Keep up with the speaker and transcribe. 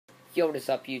Yo, what is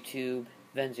up, YouTube?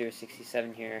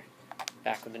 Ven067 here,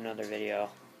 back with another video.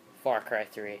 Far Cry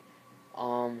 3.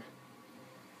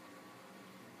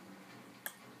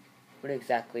 What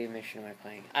exactly mission am I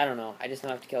playing? I don't know. I just know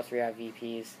I have to kill 3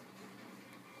 VIPs.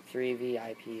 3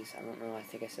 VIPs. I don't know. I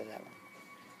think I said that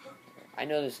wrong. I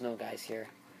know there's no guys here.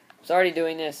 I was already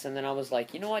doing this, and then I was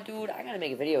like, you know what, dude? I gotta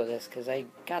make a video of this, because I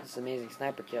got this amazing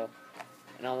sniper kill.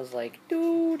 And I was like,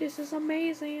 dude, this is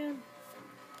amazing.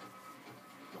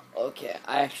 Okay,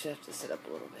 I actually have to sit up a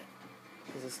little bit,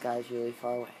 because this guy's really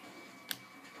far away.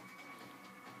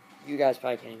 You guys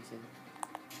probably can't even see him.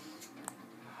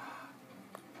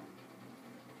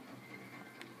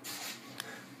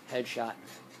 Headshot.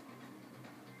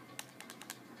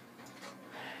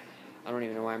 I don't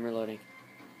even know why I'm reloading.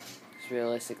 Because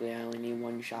realistically, I only need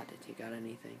one shot to take out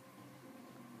anything.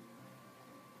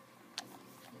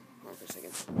 Hold on for a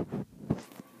second. A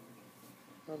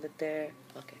little bit there.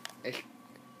 Okay. Ish.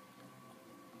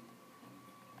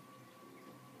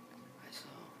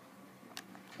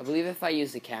 I believe if I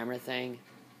use the camera thing,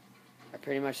 I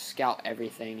pretty much scout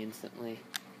everything instantly.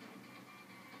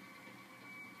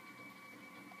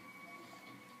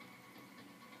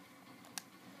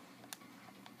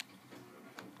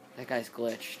 That guy's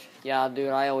glitched. Yeah, dude,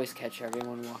 I always catch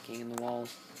everyone walking in the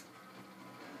walls.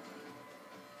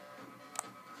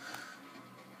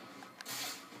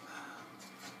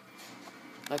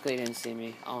 Luckily, he didn't see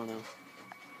me. I don't know.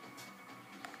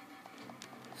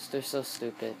 They're so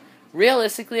stupid.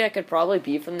 Realistically, I could probably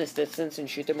be from this distance and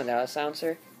shoot them without a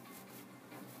silencer.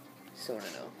 Still wanna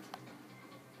know.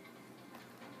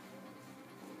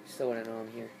 Still wanna know I'm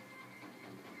here.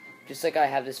 Just like I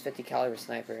have this 50 caliber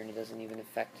sniper and it doesn't even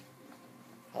affect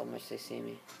how much they see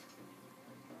me.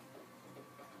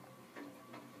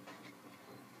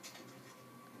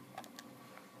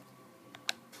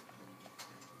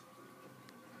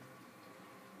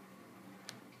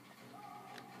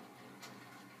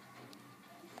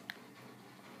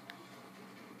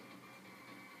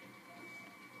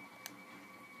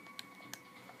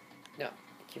 No,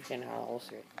 I keep forgetting how to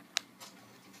holster it.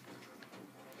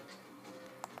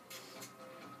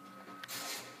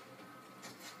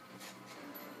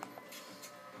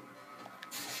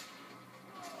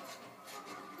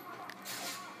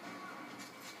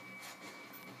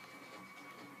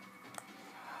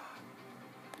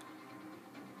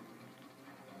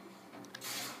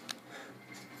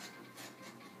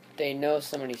 They know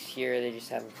somebody's here, they just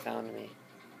haven't found me.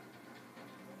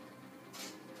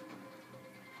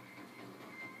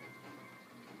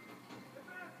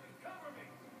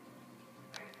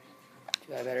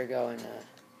 Dude, I better go and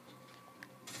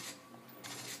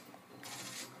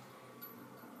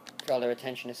draw their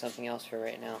attention to something else for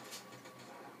right now.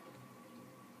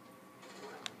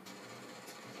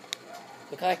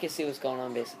 Look how I can see what's going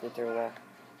on basically through a wall.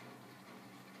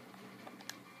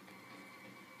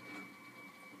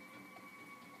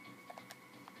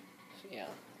 So yeah,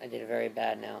 I did it very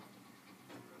bad now.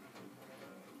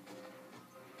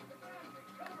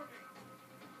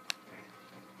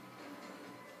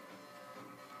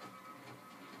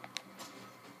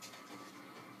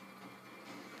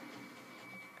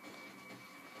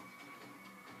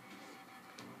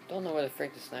 Don't know where the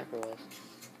frick the sniper was.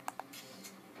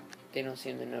 They don't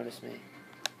seem to notice me.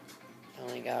 I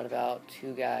only got about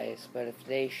 2 guys, but if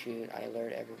they shoot, I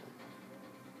alert everyone.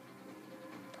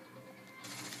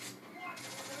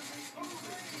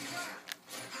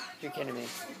 You're kidding me.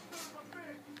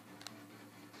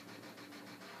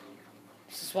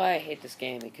 This is why I hate this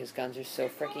game, because guns are so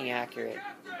freaking accurate.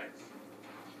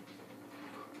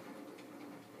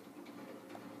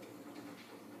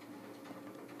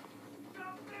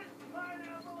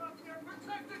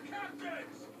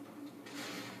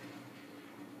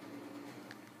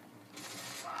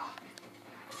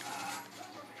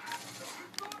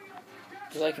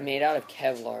 They're like made out of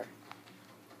Kevlar.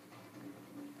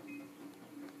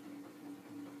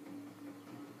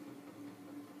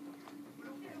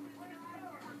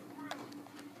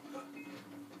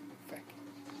 Frick.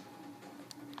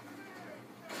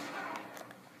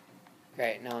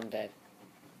 Great, now I'm dead.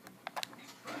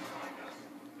 I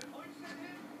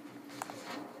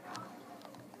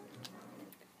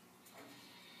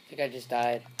think I just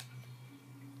died.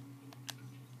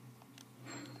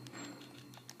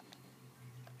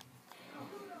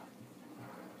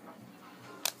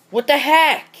 What the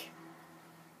heck?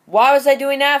 Why was I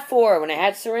doing that for when I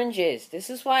had syringes? This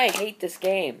is why I hate this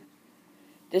game.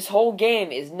 This whole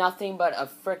game is nothing but a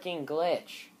freaking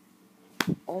glitch.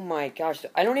 Oh my gosh.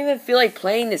 I don't even feel like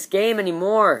playing this game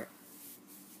anymore.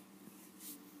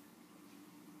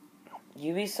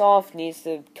 Ubisoft needs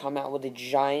to come out with a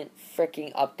giant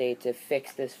freaking update to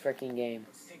fix this freaking game.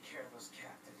 Let's take care of those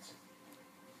captains.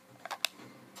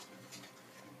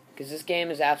 Because this game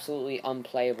is absolutely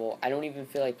unplayable. I don't even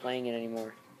feel like playing it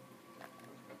anymore.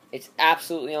 It's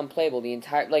absolutely unplayable. The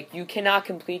entire... Like, you cannot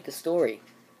complete the story.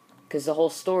 Because the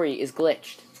whole story is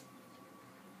glitched.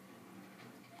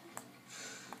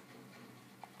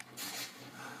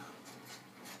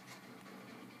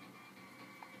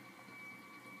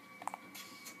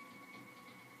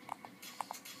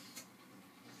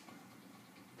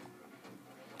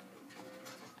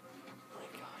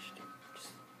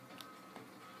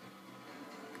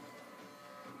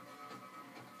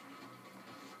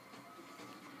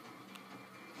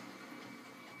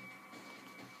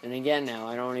 And again now,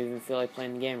 I don't even feel like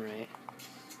playing the game right.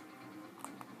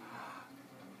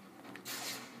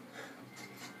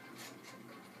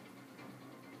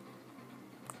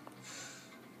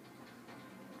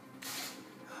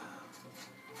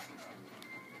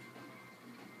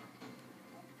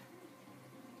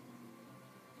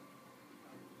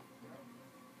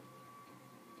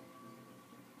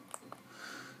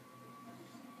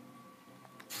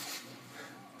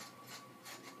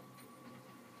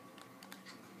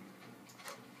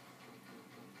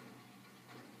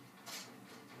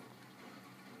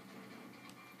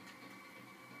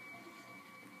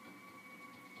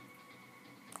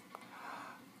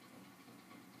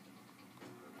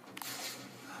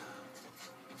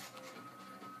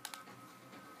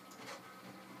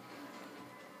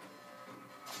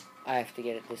 I have to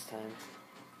get it this time.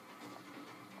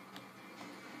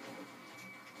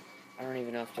 I don't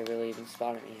even know if they're really even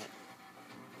spotting me yet.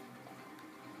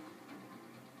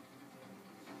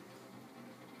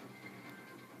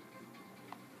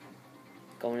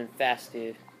 Going in fast,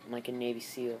 dude. I'm like a Navy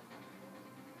SEAL.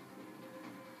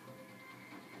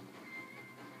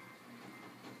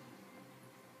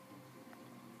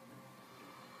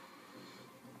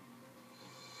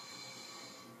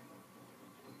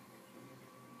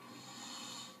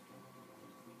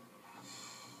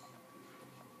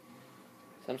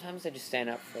 Sometimes I just stand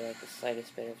up for like the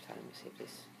slightest bit of time to see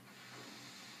if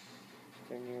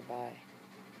they're nearby.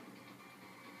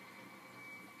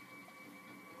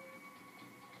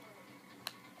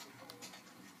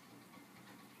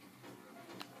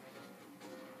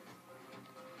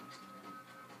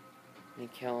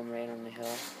 And kill him right on the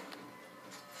hill.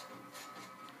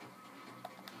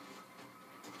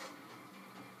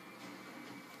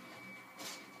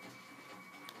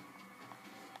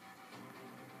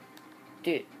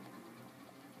 Dude.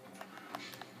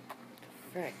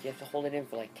 Frick, you have to hold it in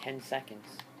for like 10 seconds.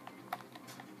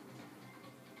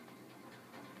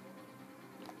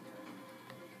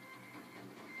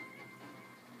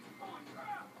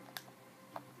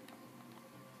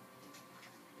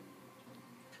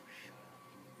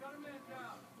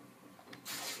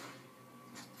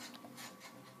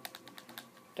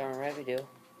 Darn right we do.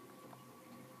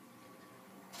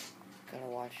 Gotta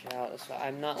watch out. That's why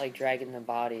I'm not like dragging the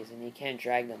bodies, and you can't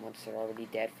drag them once they're already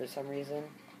dead for some reason.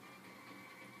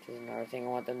 Which is another thing I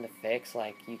want them to fix.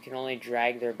 Like, you can only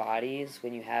drag their bodies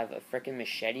when you have a frickin'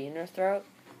 machete in their throat.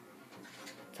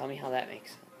 Tell me how that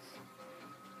makes sense.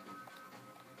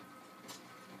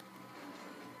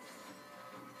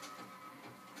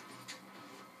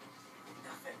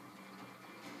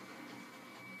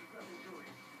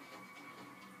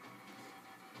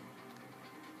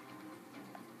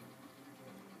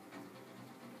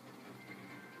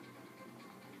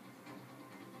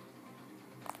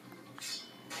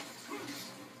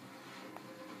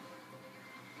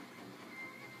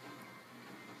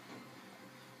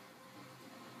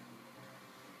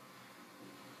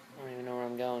 I don't even know where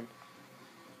I'm going.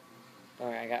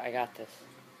 Alright, I got this.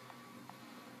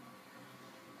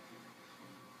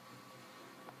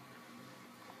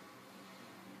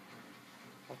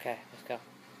 Okay, let's go.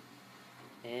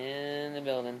 In the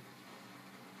building.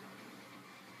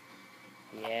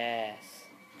 Yes.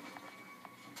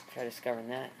 Try discovering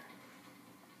that.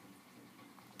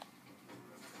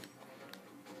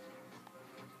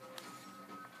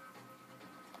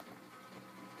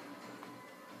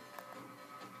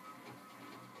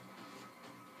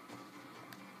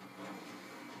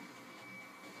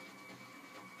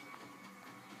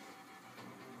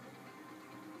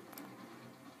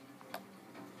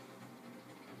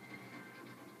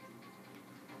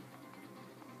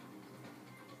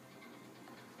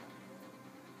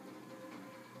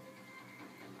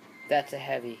 That's a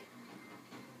heavy.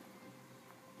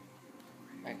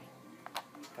 Alright.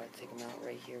 Gotta take him out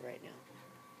right here, right now.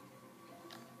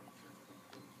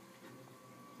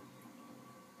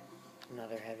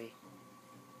 Another heavy.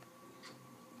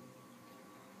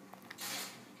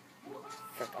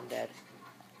 dead.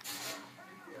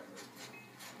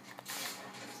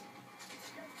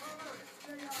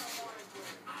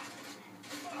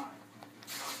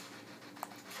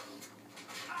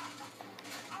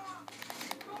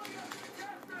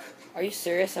 Are you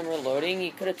serious? I'm reloading?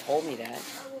 You could have told me that.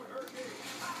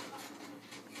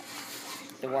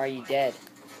 Then why are you dead?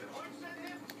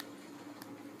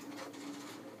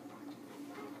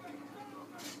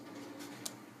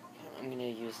 I'm gonna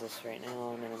use this right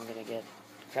now, and then I'm gonna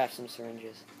craft some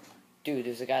syringes. Dude,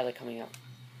 there's a guy like coming up.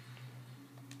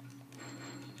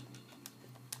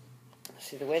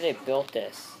 See, the way they built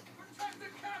this.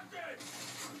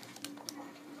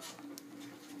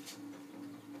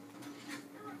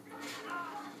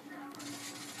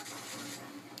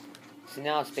 See,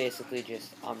 now it's basically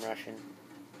just, I'm Russian.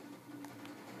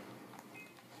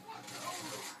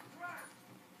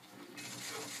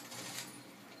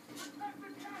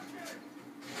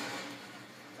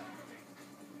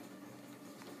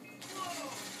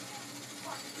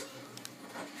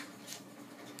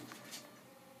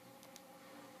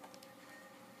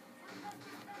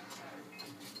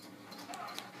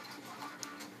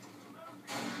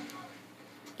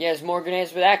 Yeah, there's more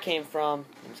grenades where that came from.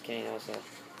 I'm just kidding, that was a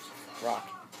rock.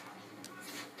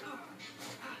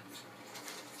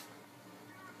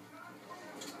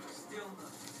 Still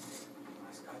nothing.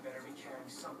 This guy better be carrying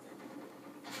something.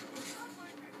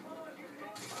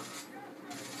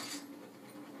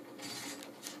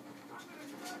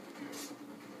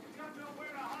 Got nowhere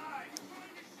to hide. He's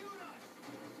trying to shoot us.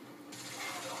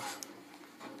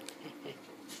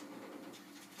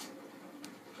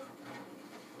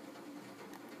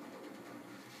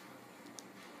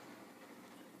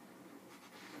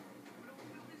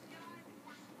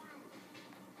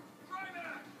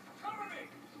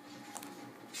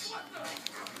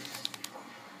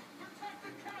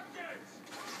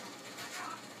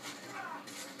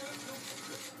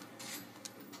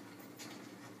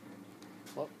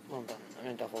 Well done.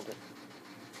 I'm gonna hold it.